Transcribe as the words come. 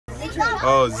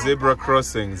Oh, zebra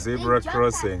crossing, zebra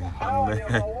crossing.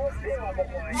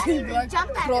 Zebra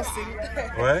crossing.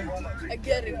 What? I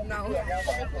get it now.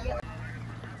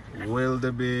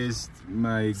 Wildebeest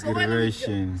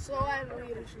migration.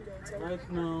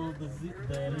 Right now, the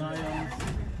lions,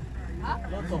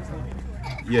 lots of them.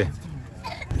 Yeah.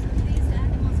 These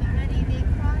animals already, they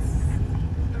cross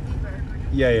the river.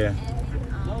 Yeah, yeah.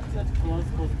 Not that close,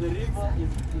 because the river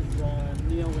is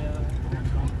near where our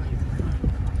camp is.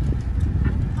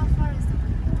 How far is the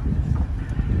river?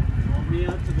 From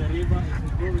here to the river, if we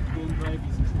go with Golden Drive,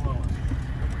 is 2 hours.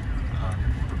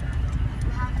 We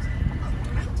have to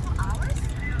wait 2 hours?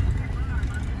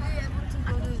 Are you able to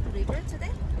go to the river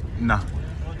today? No, Go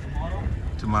tomorrow.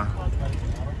 tomorrow.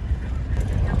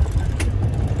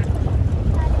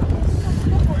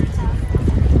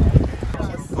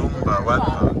 Pumba,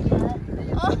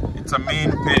 what? It's a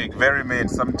mean pig, very mean.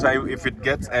 Sometimes if it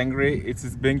gets angry, it's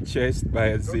being chased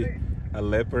by a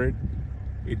leopard.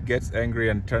 It gets angry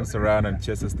and turns around and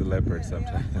chases the leopard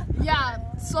sometimes. Yeah,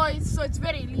 so it's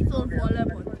very lethal for a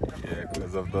leopard. Yeah,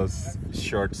 because of those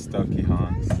short, stocky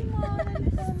horns. Here,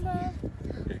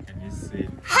 can you see?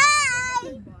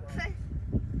 Hi!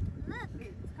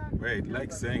 Wait,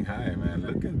 like saying hi, man.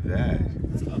 Look at that.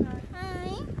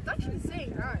 Hi. It's actually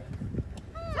saying hi.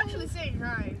 It's actually saying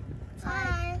hi.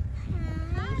 Hi.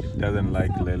 It doesn't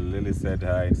like Lily said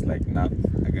hi. It's like, nah,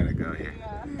 I gotta go here.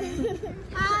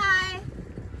 Hi.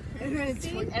 And then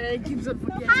it keeps on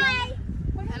forgetting. Hi.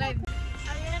 And then,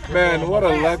 Man, what a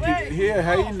lucky... Here,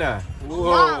 hyena.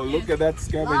 Whoa, look at that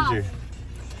scavenger.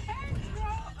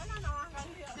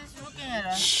 Just looking at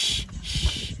us. Shh,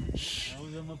 shh, shh.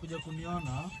 Wamekuja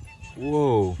kuniona.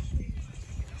 Whoa.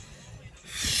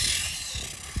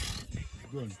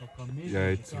 Toka mimi, Yeah,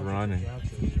 it's running.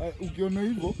 Ukiona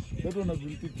hivyo, watu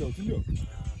wanavipicha, si ndio?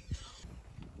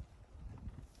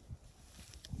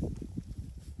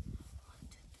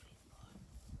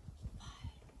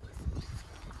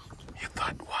 You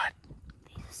thought what?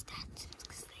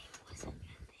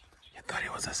 You thought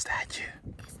it was a statue?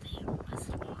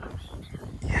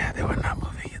 Yeah, they were not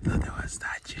moving. You thought they were a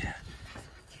statue.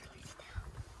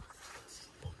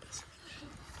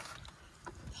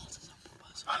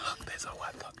 Oh look, there's a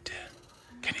warthog there.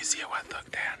 Can you see a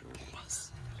warthog there?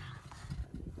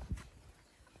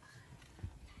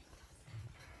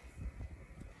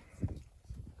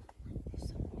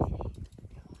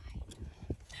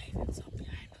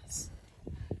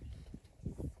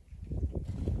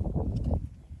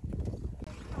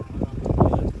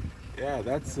 Yeah,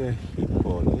 that's a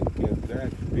hippo. Look at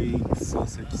that big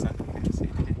sausage sucker. Can you see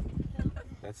it?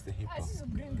 That's the hippo. So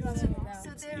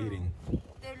It's eating.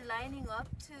 they're lining up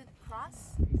to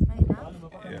cross right now?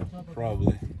 Yeah,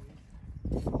 probably.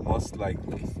 Most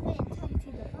likely.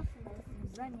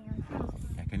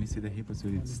 Yeah, can you see the hippo? So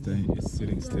it's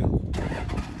sitting still.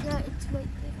 Yeah, it's right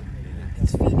there.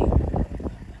 it's feeding.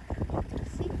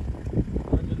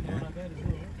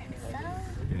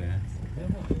 Yeah.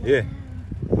 Yeah.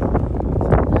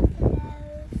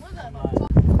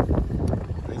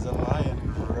 There's a lion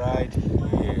right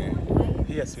here.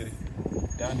 Here, sweetie.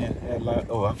 Down here. Yeah,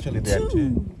 oh, actually, there are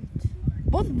two.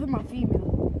 Both of them are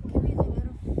female. Can we go a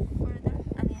little further?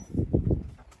 I mean,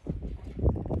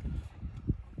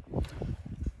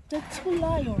 The two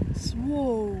lions.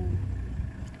 Whoa.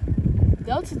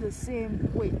 They're also the same.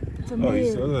 Wait, it's a Oh,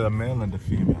 you saw male. the male and the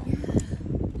female.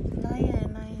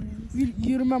 lion.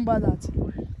 You remember that?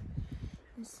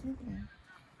 He's sleeping.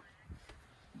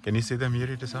 Can you see them,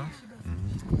 Yuri, the sound?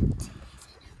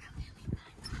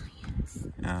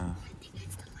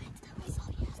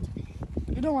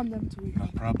 You don't want them to wake No,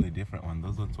 up. probably a different one.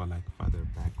 Those ones were like farther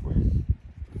backward.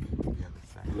 The other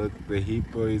side. Look, the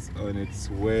hippo is on its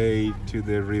way to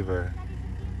the river.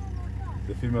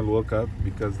 The female woke up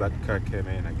because that car came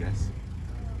in, I guess.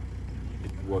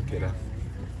 It woke it up.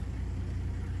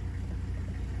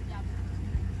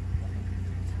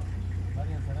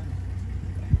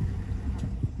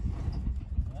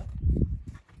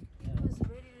 He was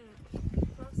ready to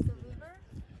cross the river?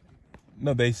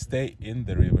 No, they stay in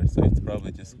the river, so it's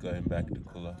probably just going back to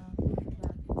cool off.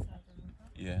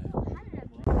 Yeah.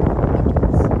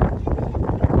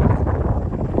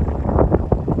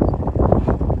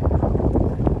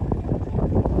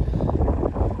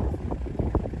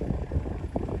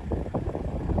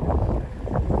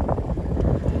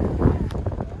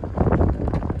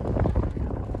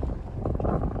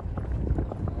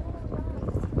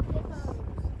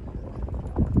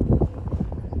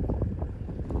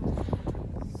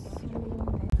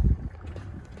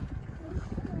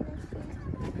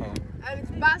 And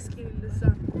it's basking in the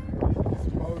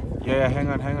sun. Yeah, hang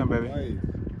on, baby. Why?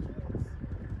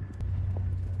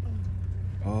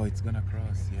 Oh, it's gonna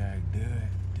cross. Yeah, do it,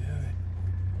 do it.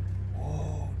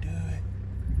 Whoa, do it.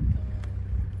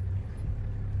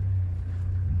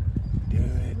 Do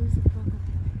it. There's a crocodile.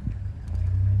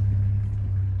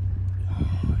 Oh,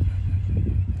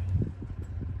 yeah.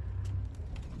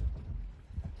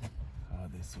 Oh,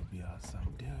 this will be awesome.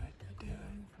 Do it, do it.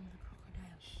 From the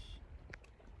crocodile.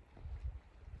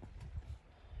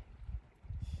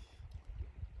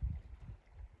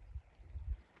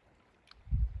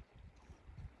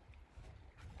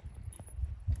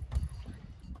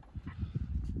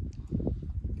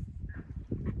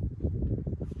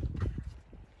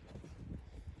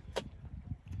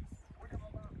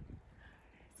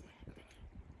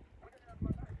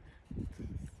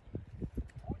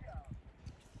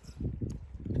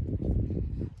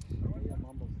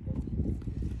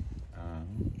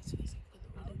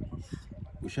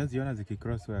 Ushaziona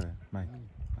zikicross wewe, Mike?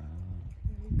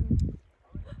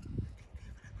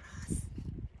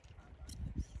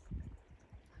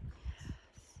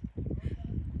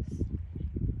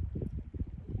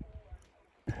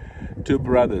 Two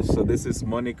brothers. So this is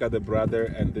Monica the brother,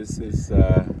 and this is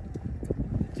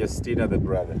Justina the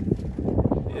brother.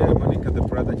 Yeah, Monica the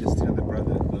brother, Justina the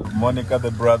brother. Monica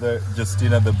the brother,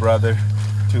 Justina the brother.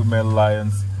 Two male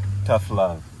lions, tough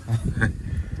love.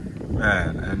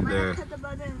 Man, and Monica the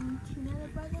brother and Tina the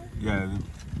brother? yeah,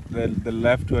 the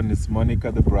left one is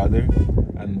Monica the brother,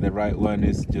 and the right one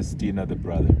is Justina the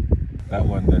brother. That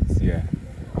one,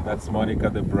 that's Monica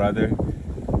the brother,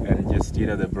 and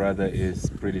Justina the brother is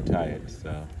pretty tired,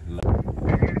 so.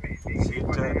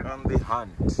 Cheetah on the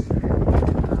hunt.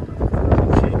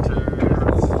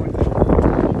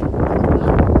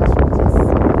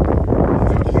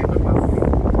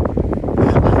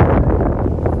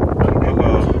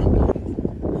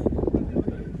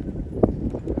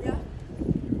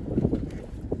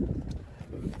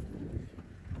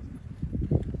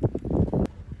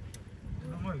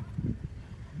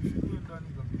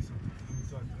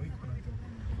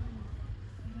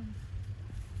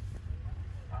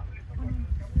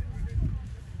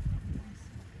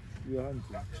 You're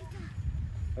hunting.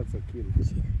 That's a kill.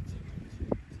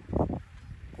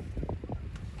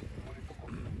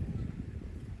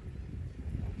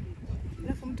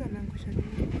 Alafu mtu anaangusha nini?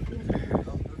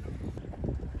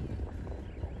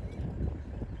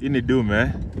 Hii ni dume,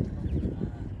 eh?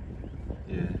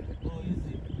 Yeah.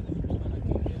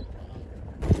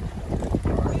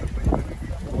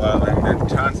 Wow, and then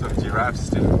tons of giraffes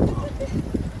too.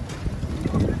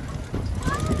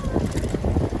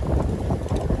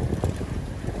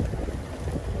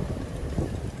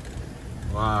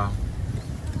 Wow.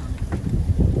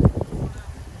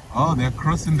 Oh, they're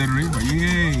crossing the river.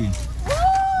 Yay!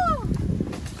 Woo!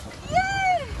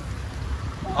 Yay!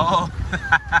 Oh!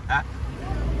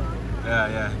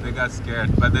 yeah, they got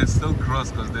scared. But they still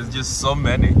cross because there's just so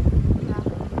many.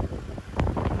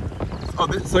 Oh,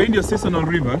 so in your seasonal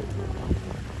river?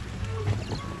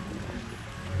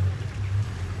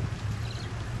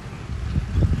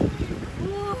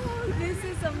 Whoa, this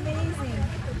is amazing.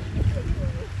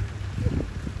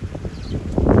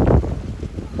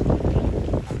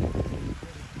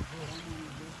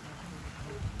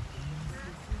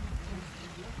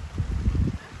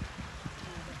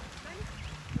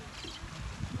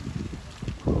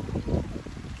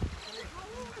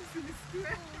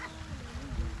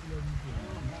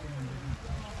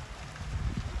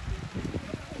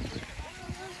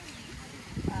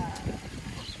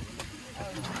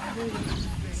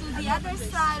 So the other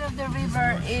side of the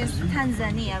river is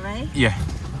Tanzania, right? Yeah.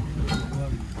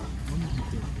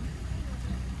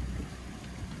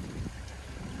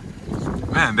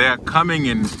 Man, they are coming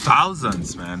in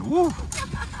thousands, man. Woo!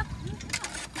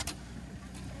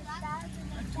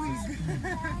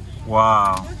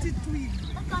 Wow.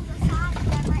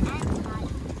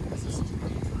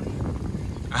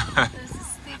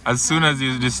 As soon as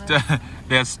you just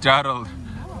they're startled,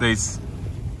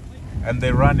 and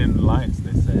they run in lines,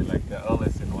 they say, like they're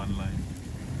always in one line.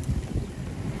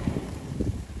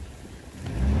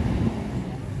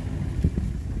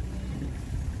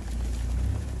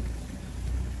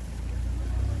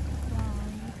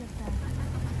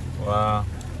 Wow.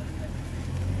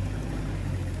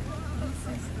 This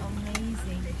is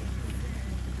amazing.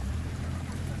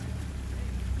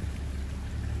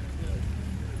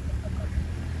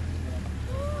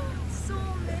 So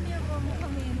many of them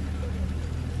come in.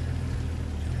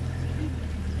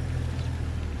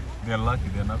 They're lucky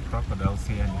they're not crocodiles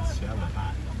here and it's shallow.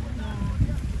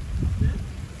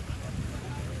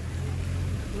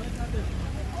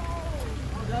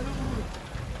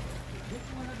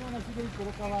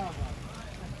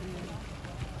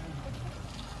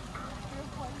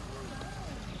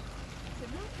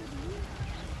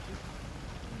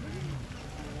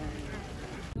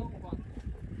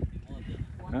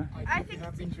 Huh? I think You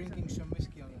have been drinking some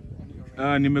whiskey on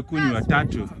your Nimekunywa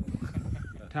tatu.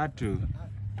 Tatu.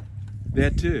 There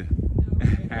too.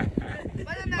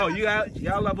 Oh,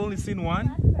 y'all have only seen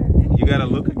one? You gotta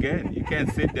look again. You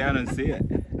can't sit down and see it.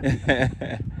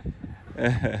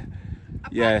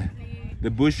 Yeah,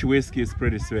 the bush whiskey is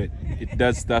pretty sweet. It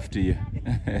does stuff to you.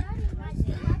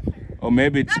 Or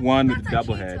maybe it's one with a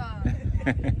double head.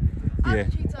 Yeah.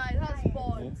 cheetah, it has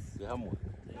balls.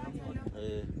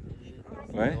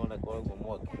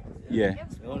 What? Yeah.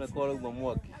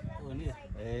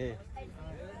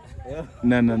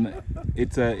 No.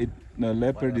 It's no,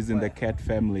 leopard is in the cat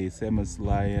family, same as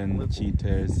lion,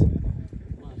 cheetahs,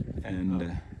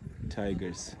 and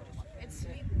tigers. It's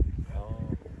sweet.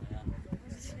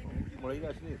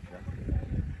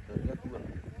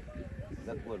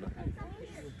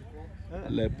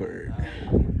 Leopard.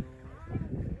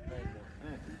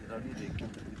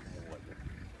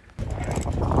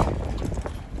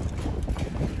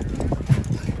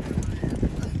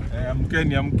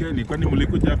 Amkeni, kwani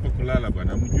mlikuja hapa kulala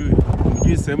bwana?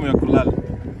 Mjui sehemu ya kulala?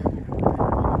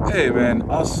 Hey man,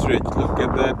 ostrich, look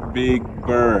at that big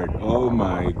bird. Oh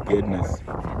my goodness.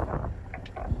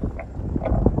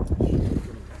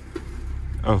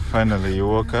 Oh, finally you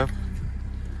woke up?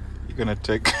 You're gonna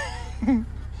take...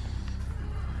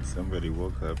 Somebody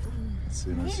woke up as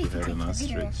soon as she had an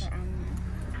ostrich.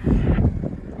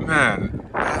 Man,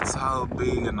 that's how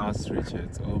big an ostrich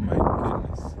is. Oh my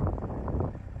goodness.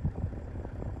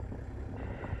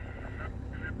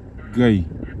 Guy.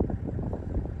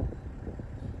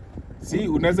 Si,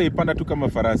 unaweza ipanda tu kama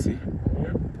farasi.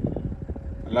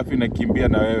 Alafu inakimbia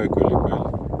na wewe kweli kweli.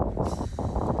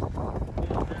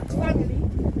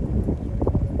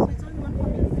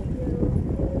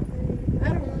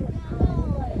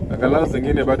 Angalau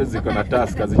zingine bado ziko na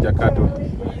task hazijakatwa.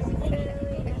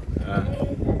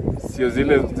 Sio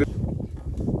zile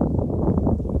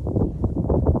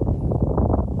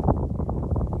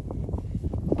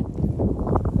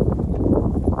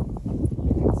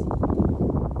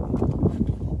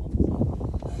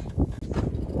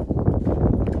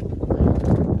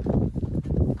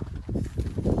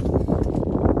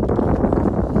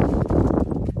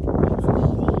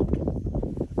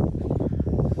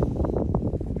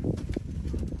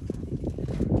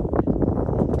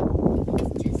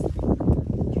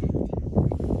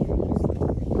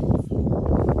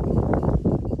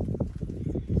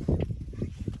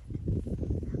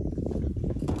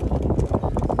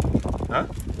Huh?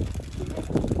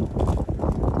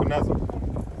 Kunazo?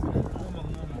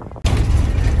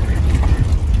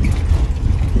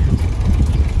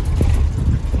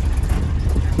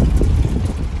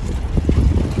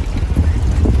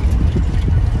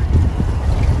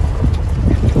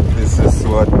 This is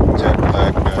what